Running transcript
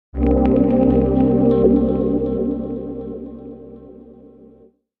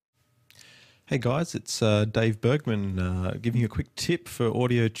Hey guys, it's Dave Bergman giving you a quick tip for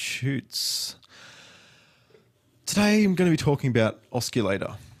audio toots. Today I'm going to be talking about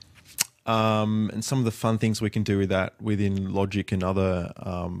OSCulator and some of the fun things we can do with that within Logic and other.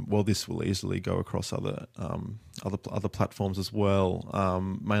 Well, this will easily go across other platforms as well,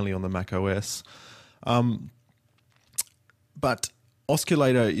 mainly on the Mac OS. But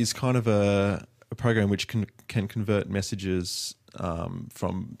OSCulator is kind of a program which can convert messages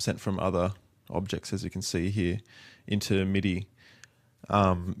sent from other objects, as you can see here, into MIDI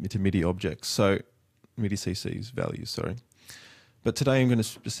objects. So MIDI CC's values, sorry. But today I'm going to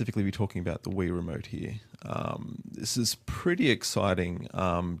specifically be talking about the Wii Remote here. This is pretty exciting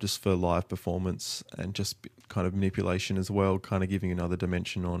just for live performance and just kind of manipulation as well, kind of giving another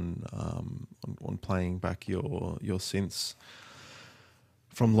dimension on playing back your synths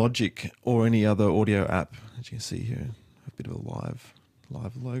from Logic or any other audio app. As you can see here, a bit of a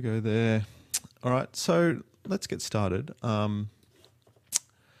live logo there. All right, so let's get started. I'm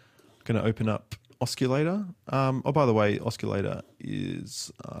going to open up OSCulator. Oh, by the way, OSCulator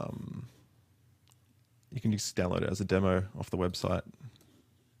is, you can just download it as a demo off the website.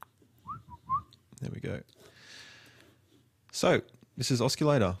 There we go. So this is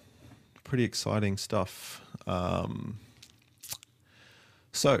OSCulator. Pretty exciting stuff.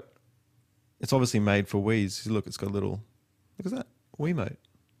 So it's obviously made for Wii's. Look, it's got a little, look at that, Wii Remote.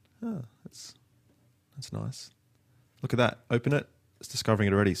 Oh, that's nice. Look at that. Open it. It's discovering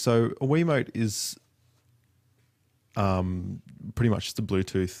it already. So a Wii Remote is pretty much just a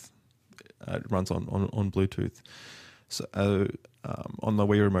Bluetooth. It runs on Bluetooth. So on the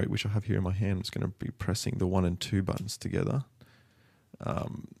Wii Remote, which I have here in my hand, I'm just going to be pressing the 1 and 2 buttons together.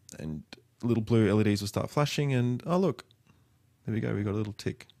 And little blue LEDs will start flashing. And oh, look. There we go. We got a little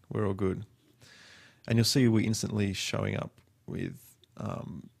tick. We're all good. And you'll see we instantly showing up with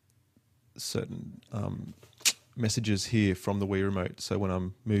certain messages here from the Wii Remote. So when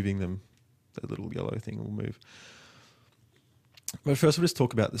I'm moving them, that little yellow thing will move. But first, we'll just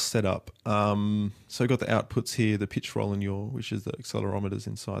talk about the setup. So we've got the outputs here, the pitch roll and yaw, which is the accelerometers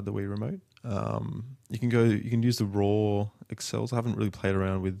inside the Wii Remote. You can use the raw accels. I haven't really played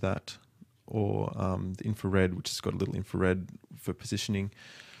around with that, or the infrared, which has got a little infrared for positioning.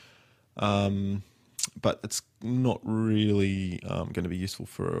 But it's not really going to be useful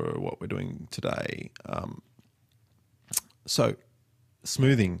for what we're doing today. So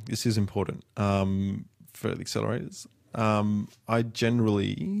smoothing, this is important for the accelerators. I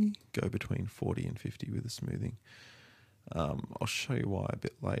generally go between 40 and 50 with the smoothing. I'll show you why a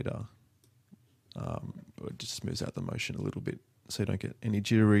bit later. It just smooths out the motion a little bit so you don't get any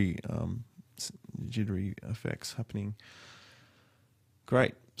jittery effects happening.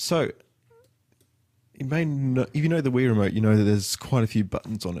 Great. So you may know, if you know the Wii Remote, you know that there's quite a few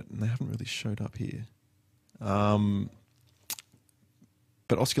buttons on it, and they haven't really showed up here. But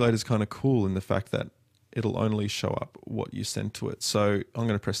OSCulator is kind of cool in the fact that it'll only show up what you send to it. So I'm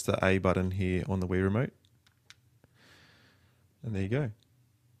going to press the A button here on the Wii Remote, and there you go.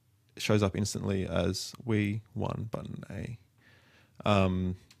 It shows up instantly as Wii 1 button A.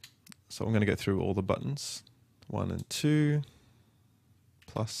 So I'm going to go through all the buttons, 1 and 2,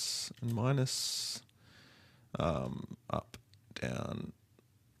 plus and minus, up, down,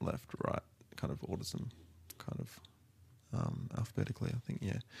 left, right, kind of orders them kind of alphabetically, I think,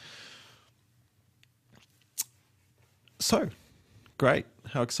 yeah. So, great.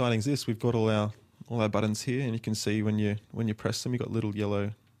 How exciting is this? We've got all our buttons here, and you can see when you press them, you've got little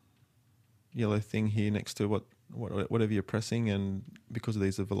yellow thing here next to whatever you're pressing, and because of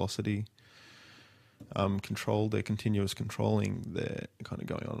these are velocity controlled, they're continuous controlling, they're kind of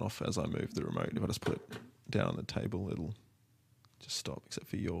going on and off as I move the remote. If I just put it down on the table, it'll just stop, except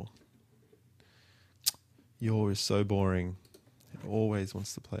for yaw. Yaw is so boring. It always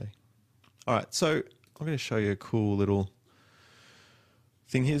wants to play. All right, so I'm going to show you a cool little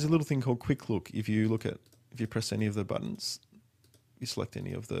thing. Here's a little thing called Quick Look. If you press any of the buttons, you select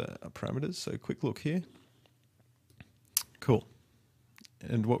any of the parameters. So Quick Look here. Cool.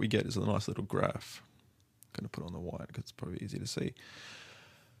 And what we get is a nice little graph. I'm going to put it on the white because it's probably easy to see.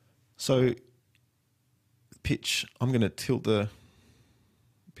 So pitch, I'm going to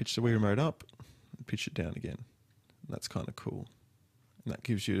pitch the Wii Remote up and pitch it down again. And that's kind of cool. And that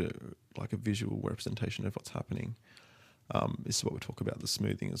gives you like a visual representation of what's happening. This is what we talk about, the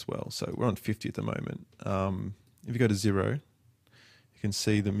smoothing as well. So we're on 50 at the moment. If you go to 0, you can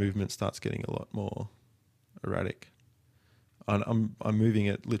see the movement starts getting a lot more erratic. And I'm moving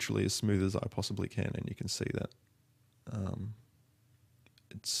it literally as smooth as I possibly can, and you can see that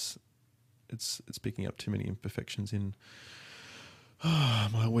it's it's picking up too many imperfections in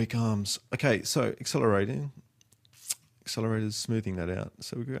my weak arms. Okay, so accelerator's smoothing that out.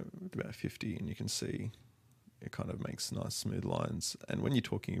 So we've got about 50, and you can see it kind of makes nice smooth lines. And when you're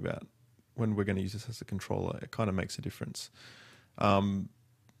talking about when we're going to use this as a controller, it kind of makes a difference.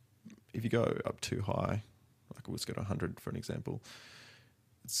 If you go up too high, like let's go to 100 for an example,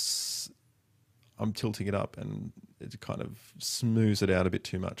 I'm tilting it up and it kind of smooths it out a bit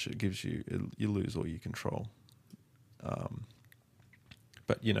too much. It gives you, you lose all your control.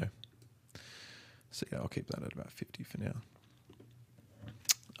 But you know, so yeah, I'll keep that at about 50 for now.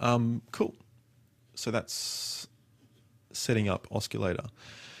 Cool. So that's setting up OSCulator.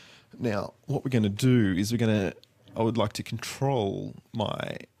 Now, what we're going to do is I would like to control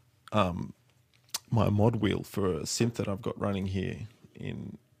my my mod wheel for a synth that I've got running here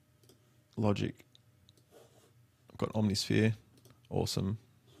in Logic. I've got Omnisphere. Awesome.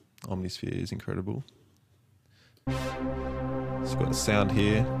 Omnisphere is incredible. It's got a sound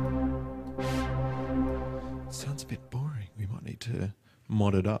here. It sounds a bit boring. We might need to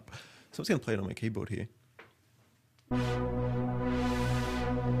mod it up. So I'm just going to play it on my keyboard here.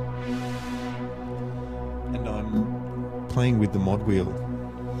 And I'm playing with the mod wheel.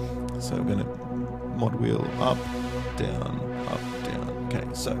 So I'm going to mod wheel up, down, up, down. Okay,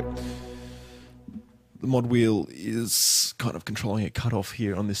 so the mod wheel is kind of controlling a cutoff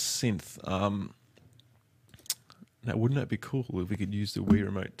here on this synth. Now, wouldn't it be cool if we could use the Wii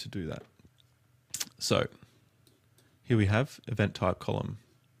Remote to do that? So here we have event type column.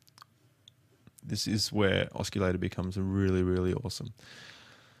 This is where OSCulator becomes really, really awesome.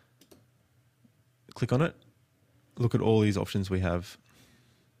 Click on it. Look at all these options we have.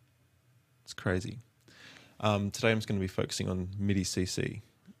 It's crazy. Today I'm just going to be focusing on MIDI CC,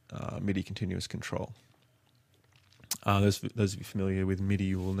 MIDI continuous control. Those of you familiar with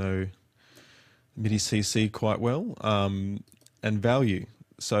MIDI will know MIDI CC quite well. And value.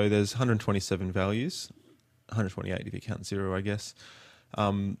 So there's 127 values, 128 if you count 0, I guess.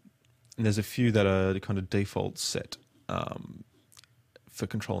 And there's a few that are kind of default set for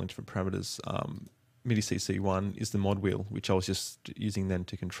controlling different parameters. MIDI CC1 is the mod wheel, which I was just using then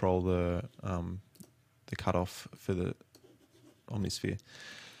to control the cutoff for the Omnisphere.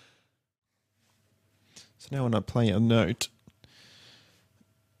 So now when I play a note,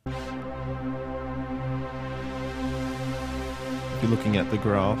 if you're looking at the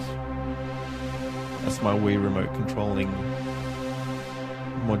graph, that's my Wii Remote controlling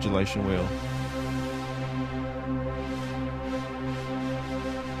modulation wheel.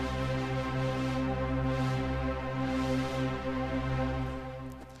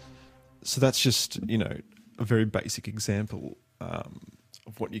 So that's just, you know, a very basic example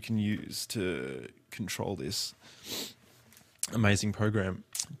of what you can use to control this amazing program.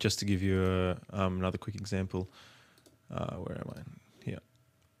 Just to give you another quick example, where am I? Here.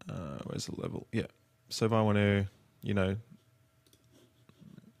 Where's the level? Yeah. So if I want to, you know,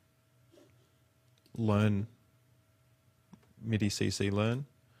 learn MIDI CC learn.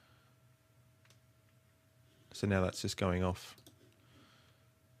 So now that's just going off.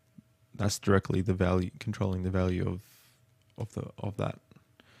 That's directly the value, controlling the value of that.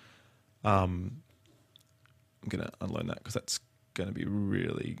 I'm going to unlearn that because that's going to be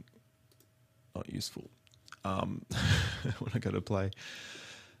really not useful when I go to play.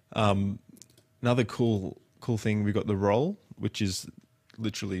 Another cool thing, we've got the roll, which is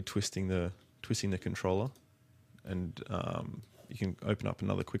literally twisting the controller, and you can open up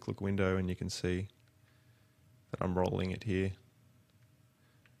another quick look window and you can see that I'm rolling it here.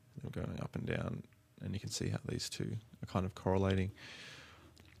 I'm going up and down, and you can see how these two are kind of correlating.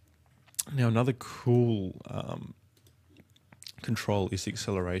 Now, another cool control is the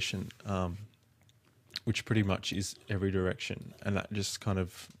acceleration, which pretty much is every direction, and that just kind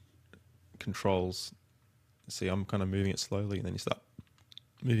of controls. See, I'm kind of moving it slowly, and then you start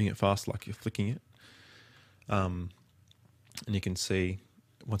moving it fast like you're flicking it. And you can see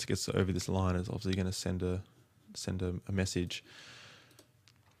once it gets over this line, it's obviously going to send a message.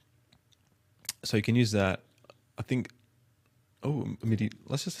 So you can use that. I think, MIDI,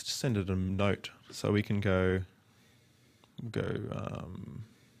 let's just send it a note. So we can go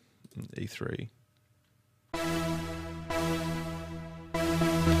E3.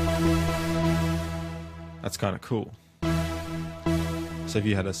 That's kind of cool. So if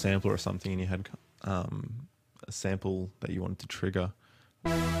you had a sampler or something and you had a sample that you wanted to trigger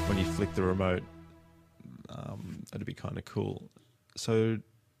when you flick the remote, that'd be kind of cool. So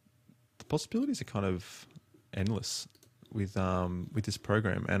the possibilities are kind of endless with this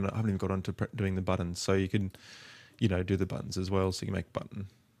program, and I haven't even got on to doing the buttons. So you can, you know, do the buttons as well. So you can make button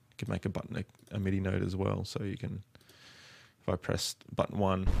could make a button a MIDI note as well. So you can, if I pressed button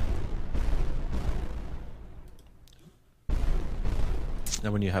 1,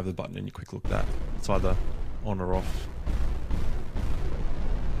 now when you have the button and you quick look that, it's either on or off.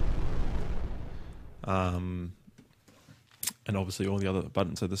 And obviously all the other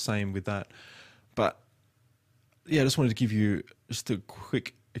buttons are the same with that. But yeah, I just wanted to give you just a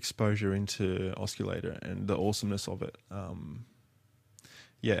quick exposure into OSCulator and the awesomeness of it.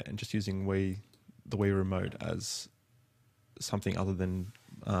 Yeah, and just using the Wii Remote as something other than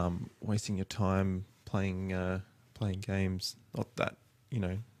wasting your time playing games. Not that,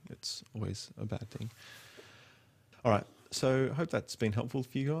 it's always a bad thing. All right, so I hope that's been helpful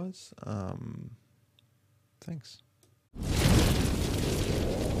for you guys. Thanks.